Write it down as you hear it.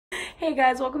Hey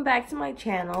guys, welcome back to my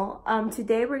channel.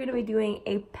 Today we're gonna be doing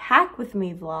a pack with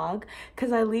me vlog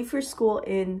because I leave for school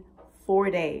in 4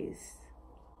 days.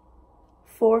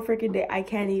 4 freaking days. I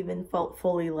can't even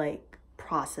fully like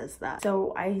process that.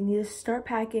 So I need to start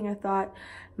packing. I thought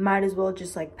might as well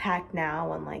just like pack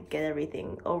now and like get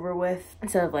everything over with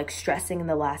instead of like stressing in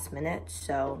the last minute.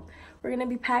 So we're gonna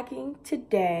be packing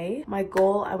today. My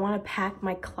goal, I want to pack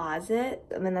my closet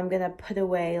and then I'm gonna put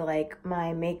away like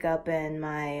my makeup and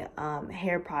my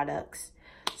hair products.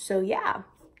 So yeah,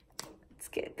 let's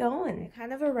get going. I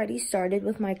kind of already started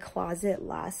with my closet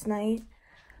last night,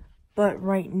 but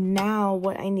right now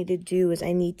what I need to do is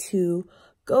I need to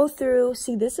go through,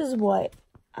 see, this is what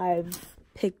I've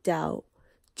picked out,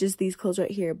 just these clothes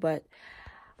right here. But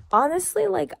honestly,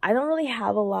 like, I don't really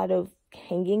have a lot of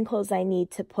hanging clothes I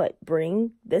need to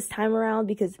bring this time around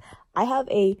because I have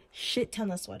a shit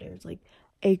ton of sweaters, like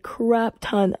a crap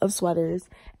ton of sweaters,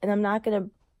 and I'm not gonna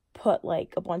put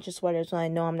like a bunch of sweaters when I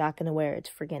know I'm not gonna wear it. It's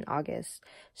freaking August.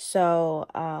 So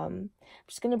I'm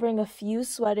just gonna bring a few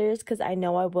sweaters because I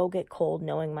know I will get cold,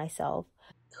 knowing myself.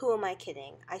 Who am I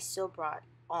kidding? I still brought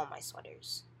all my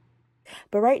sweaters.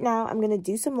 But right now I'm gonna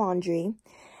do some laundry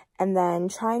and then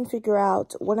try and figure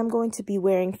out what I'm going to be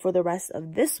wearing for the rest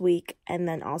of this week, and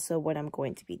then also what I'm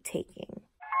going to be taking.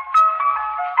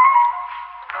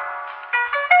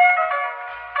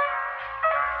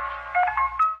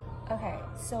 Okay,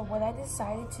 so what I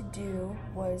decided to do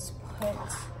was put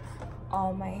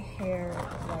all my hair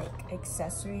like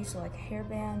accessories, so like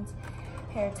hairbands,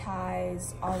 hair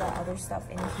ties, all that other stuff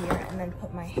in here, and then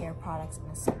put my hair products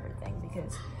in a separate thing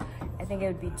because I think it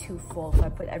would be too full if I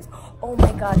put oh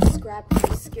my god,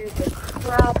 Scrappy scared the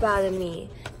crap out of me.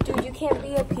 Dude, you can't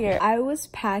be up here. I was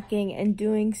packing and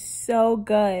doing so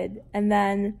good, and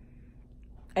then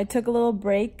I took a little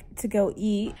break to go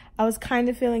eat. I was kind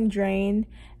of feeling drained,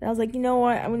 and I was like, you know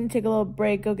what, I'm gonna take a little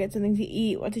break, go get something to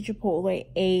eat. Went to Chipotle,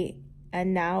 ate,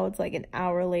 and now it's like an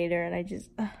hour later, and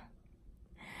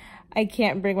I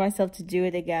can't bring myself to do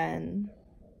it again.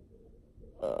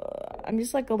 I'm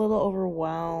just like a little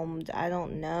overwhelmed. I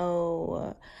don't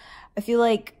know. I feel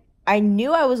like I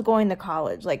knew I was going to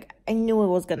college. Like, I knew it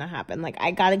was gonna happen. Like,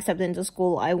 I got accepted into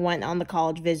school. I went on the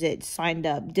college visit, signed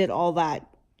up, did all that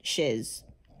shiz.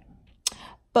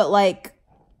 But like,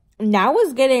 now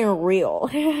it's getting real.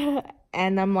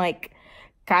 And I'm like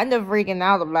kind of freaking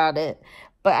out about it.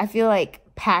 But I feel like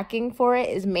packing for it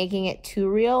is making it too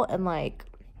real. And like,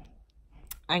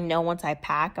 I know once I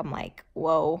pack, I'm like,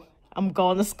 whoa, I'm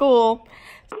going to school.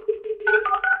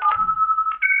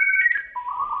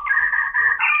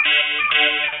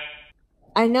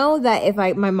 I know that if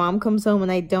my mom comes home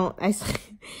and I don't,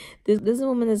 this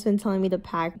woman has been telling me to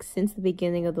pack since the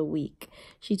beginning of the week.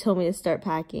 She told me to start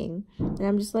packing, and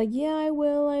I'm just like, yeah, I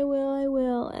will.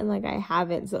 And like, I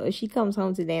haven't. So if she comes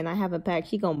home today and I haven't packed,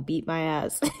 she gonna beat my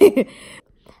ass.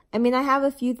 I mean, I have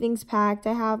a few things packed.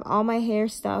 I have all my hair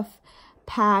stuff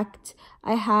packed.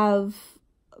 I have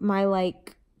my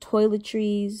like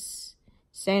toiletries,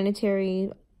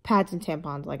 sanitary pads and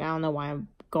tampons. Like, I don't know why I'm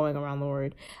going around the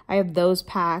word. I have those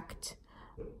packed.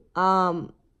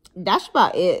 That's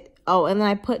about it. Oh, and then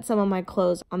I put some of my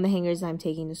clothes on the hangers I'm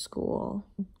taking to school.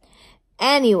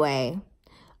 Anyway,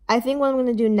 I think what I'm going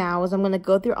to do now is I'm going to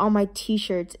go through all my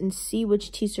t-shirts and see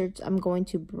which t-shirts I'm going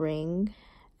to bring.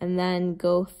 And then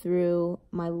go through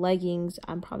my leggings.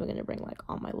 I'm probably going to bring like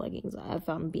all my leggings, if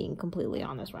I'm being completely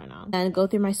honest right now. And go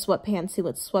through my sweatpants, see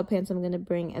what sweatpants I'm going to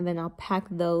bring. And then I'll pack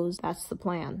those. That's the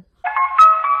plan.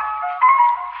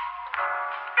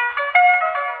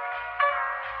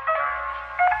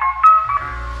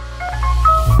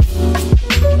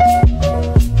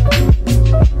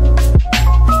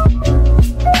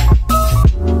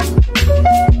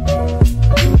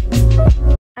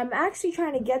 I'm actually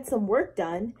trying to get some work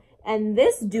done, and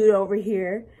this dude over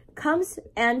here comes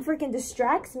and freaking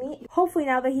distracts me. Hopefully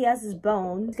now that he has his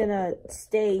bone, he's gonna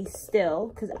stay still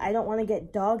because I don't want to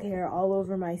get dog hair all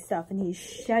over my stuff, and he's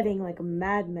shedding like a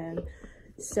madman.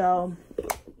 So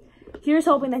here's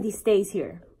hoping that he stays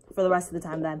here for the rest of the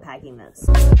time that I'm packing this.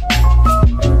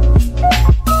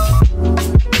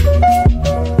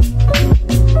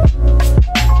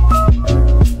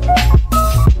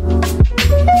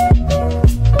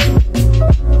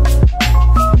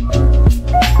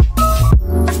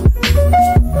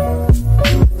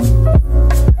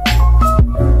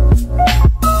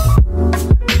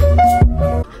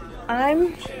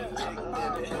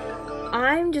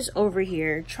 I'm just over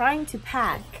here trying to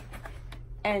pack,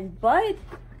 and Bud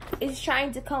is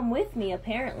trying to come with me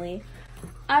apparently.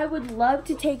 I would love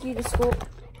to take you to school.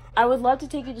 I would love to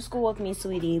take you to school with me,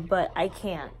 sweetie, but I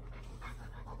can't.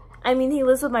 I mean, he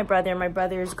lives with my brother. My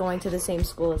brother is going to the same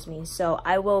school as me, so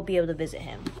I will be able to visit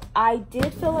him. I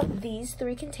did fill up these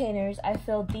 3 containers. I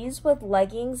filled these with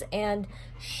leggings and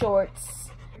shorts.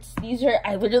 These are,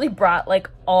 I literally brought like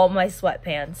all my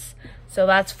sweatpants. So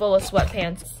that's full of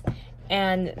sweatpants.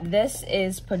 And this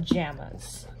is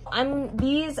pajamas.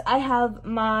 I have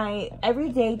my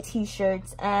everyday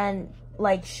t-shirts and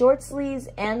like short sleeves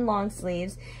and long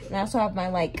sleeves. And I also have my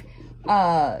like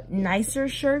nicer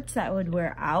shirts that I would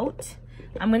wear out.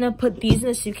 I'm gonna put these in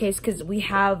a suitcase because we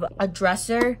have a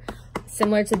dresser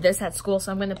similar to this at school,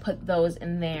 so I'm gonna put those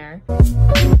in there.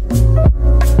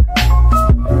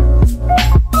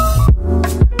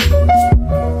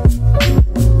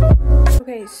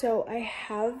 Okay, so I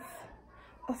have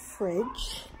a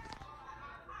fridge,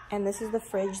 and this is the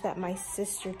fridge that my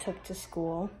sister took to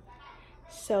school.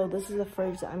 So this is the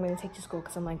fridge that I'm gonna take to school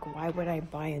because I'm like, why would I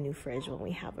buy a new fridge when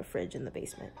we have a fridge in the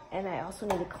basement? And I also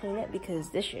need to clean it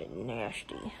because this shit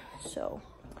nasty. So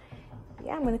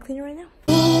yeah, I'm gonna clean it right now.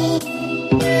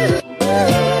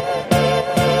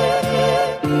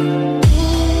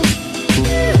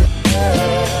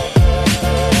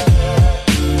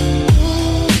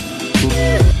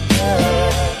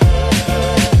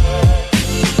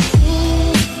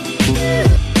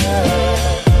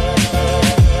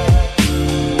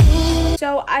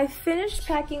 So I finished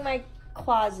packing my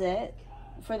closet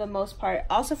for the most part.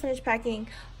 Also finished packing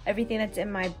everything that's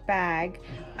in my bag.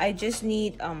 I just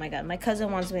need, oh my god, my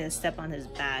cousin wants me to step on his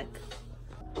bag.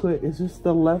 Wait, is this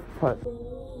the left part?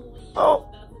 Oh!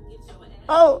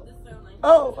 Oh!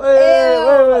 Oh!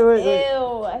 Wait.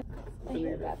 Ew! My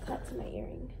hair got caught to my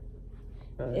earring.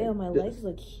 Ew, my legs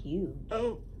look huge.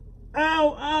 Oh!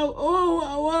 Ow!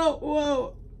 Oh!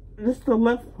 Whoa! This is the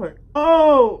left part.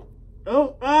 Oh!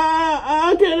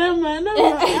 Okay, never mind.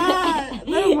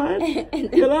 Never mind.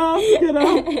 Get off.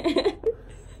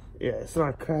 Yeah, it's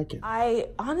not cracking. I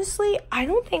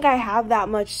don't think I have that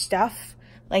much stuff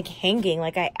like hanging.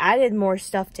 Like I added more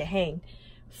stuff to hang.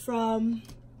 From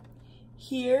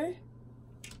here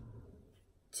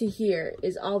to here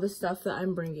is all the stuff that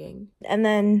I'm bringing. And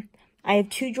then I have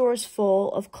 2 drawers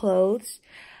full of clothes.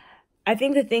 I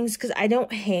think the things, because I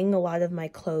don't hang a lot of my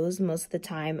clothes most of the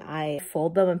time, I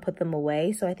fold them and put them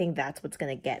away. So I think that's what's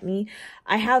going to get me.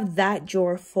 I have that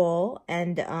drawer full,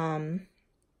 and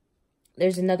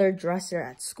there's another dresser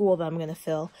at school that I'm going to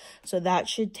fill. So that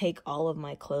should take all of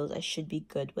my clothes. I should be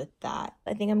good with that.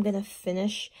 I think I'm going to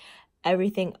finish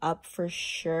everything up for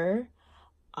sure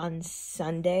on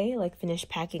Sunday. Like finish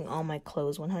packing all my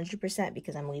clothes 100%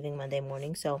 because I'm leaving Monday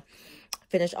morning. So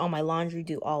finish all my laundry,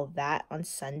 do all of that on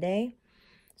Sunday.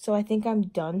 So I think I'm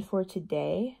done for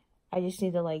today. I just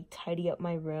need to like tidy up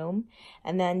my room.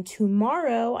 And then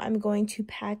tomorrow I'm going to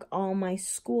pack all my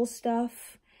school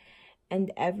stuff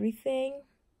and everything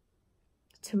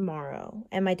tomorrow.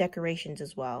 And my decorations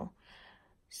as well.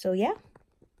 So yeah.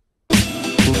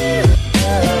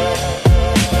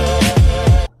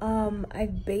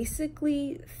 I've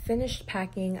basically finished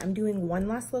packing. I'm doing one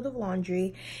last load of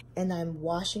laundry and I'm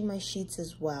washing my sheets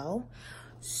as well,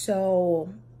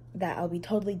 so that I'll be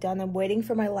totally done. I'm waiting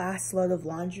for my last load of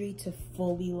laundry to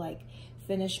fully like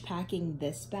finish packing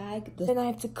this bag. Then I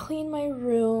have to clean my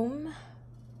room,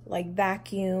 like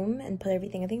vacuum and put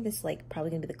everything. I think this is like probably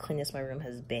gonna be the cleanest my room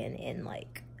has been in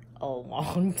like a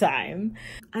long time.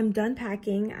 I'm done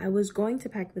packing. I was going to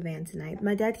pack the van tonight.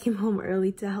 My dad came home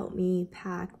early to help me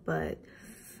pack, but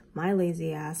my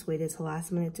lazy ass waited till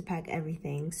last minute to pack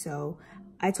everything. So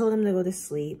I told him to go to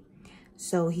sleep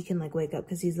so he can like wake up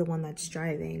because he's the one that's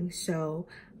driving. So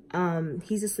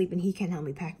he's asleep and he can't help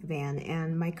me pack the van,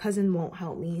 and my cousin won't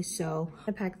help me, so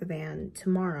I pack the van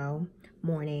tomorrow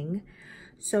morning.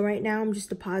 So right now I'm just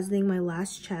depositing my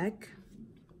last check.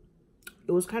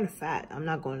 It was kind of fat, I'm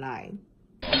not gonna lie.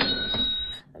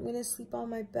 I'm gonna sleep on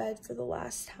my bed for the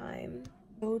last time.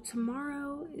 So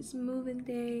tomorrow is move-in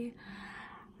day.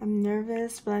 I'm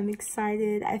nervous, but I'm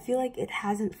excited. I feel like it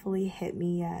hasn't fully hit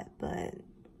me yet, but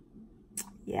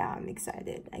yeah, I'm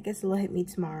excited. I guess it'll hit me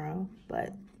tomorrow,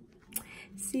 but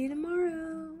see you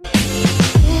tomorrow.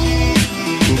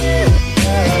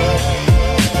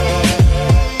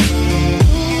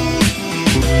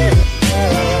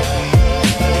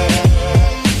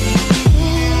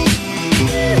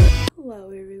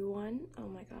 Hello everyone. Oh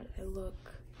my god, I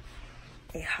look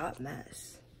a hot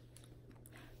mess.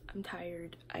 I'm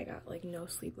tired. I got like no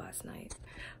sleep last night,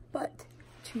 but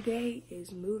today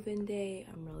is move-in day.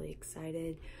 I'm really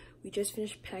excited. We just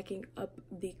finished packing up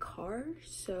the car,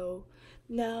 so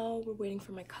now we're waiting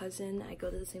for my cousin. I go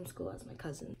to the same school as my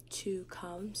cousin to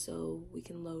come so we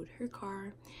can load her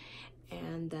car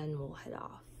and then we'll head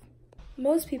off.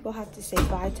 Most people have to say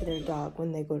bye to their dog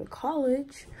when they go to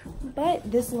college,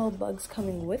 but this little bug's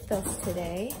coming with us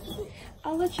today.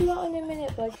 I'll let you out in a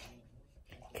minute, bug.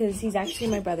 Because he's actually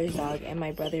my brother's dog, and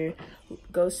my brother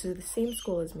goes to the same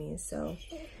school as me, so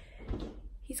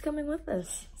he's coming with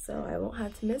us. So I won't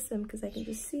have to miss him because I can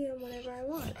just see him whenever I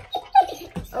want.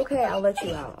 Okay, I'll let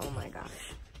you out. Oh my gosh.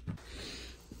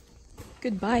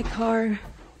 Goodbye, car.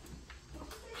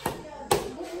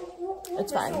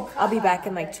 It's fine. I'll be back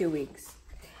in like 2 weeks.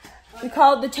 We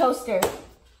called the toaster.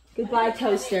 Goodbye,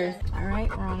 toaster. All right,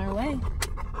 we're on our way.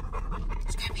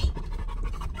 Scrappy.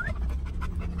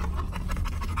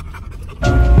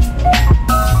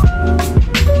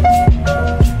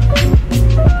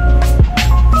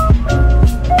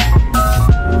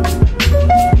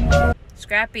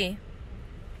 Scrappy.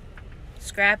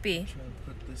 Scrappy. I'm trying to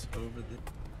put this over the...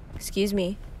 Excuse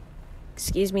me.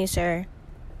 Excuse me, sir.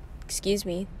 Excuse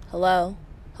me. Hello.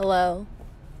 Hello.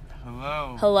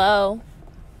 Hello. Hello.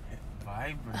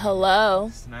 Vibrant.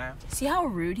 Hello. Snap. See how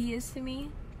rude he is to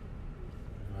me?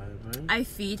 Vibrant. I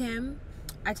feed him.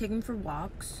 I take him for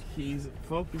walks. He's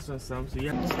focused on something, so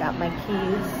yeah. Just got my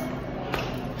keys.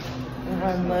 And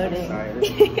I'm loading.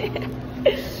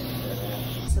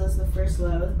 So it's the first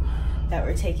load that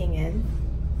we're taking in.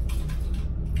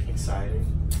 Excited.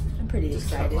 I'm pretty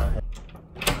excited.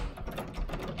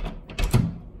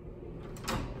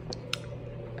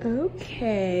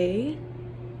 Okay.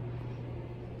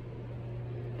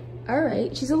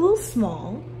 Alright, she's a little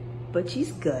small, but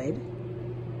she's good.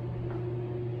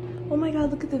 Oh my god,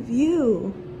 look at the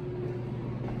view.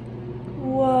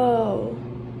 Whoa.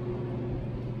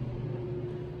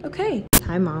 Okay.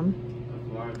 Hi, Mom.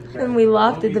 And we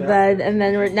lofted the bed, and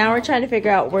then we're trying to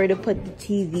figure out where to put the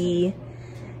TV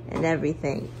and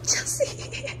everything.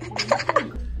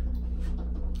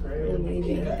 They're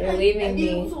leaving. They're leaving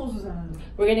me.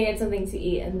 We're gonna get something to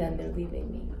eat, and then they're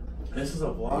leaving me. This is a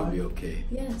vlog. You'll be okay.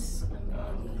 Yes.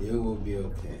 You will be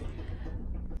okay.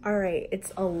 All right,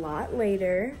 it's a lot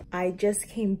later. I just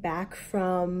came back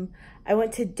from, I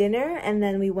went to dinner and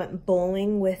then we went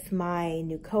bowling with my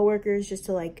new coworkers just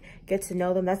to like get to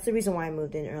know them. That's the reason why I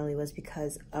moved in early, was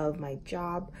because of my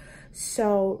job.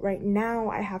 So right now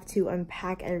I have to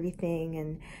unpack everything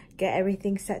and get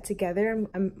everything set together.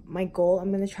 My goal,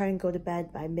 I'm gonna try and go to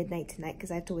bed by midnight tonight because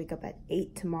I have to wake up at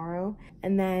 8 tomorrow.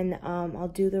 And then I'll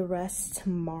do the rest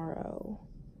tomorrow.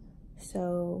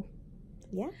 So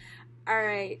yeah. All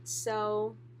right,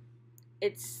 so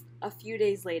it's a few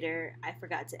days later. I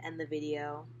forgot to end the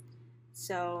video.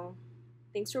 So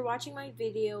thanks for watching my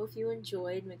video. If you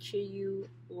enjoyed, make sure you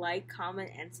like, comment,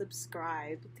 and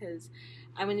subscribe because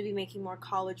I'm going to be making more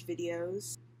college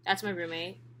videos. That's my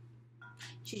roommate.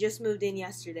 She just moved in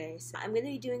yesterday. So I'm going to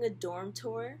be doing a dorm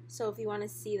tour. So if you want to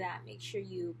see that, make sure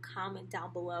you comment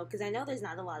down below because I know there's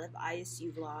not a lot of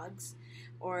ISU vlogs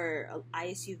or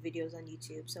ISU videos on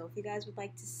YouTube. So if you guys would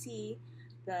like to see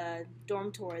the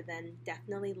dorm tour, then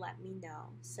definitely let me know.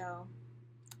 So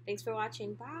thanks for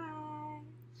watching. Bye.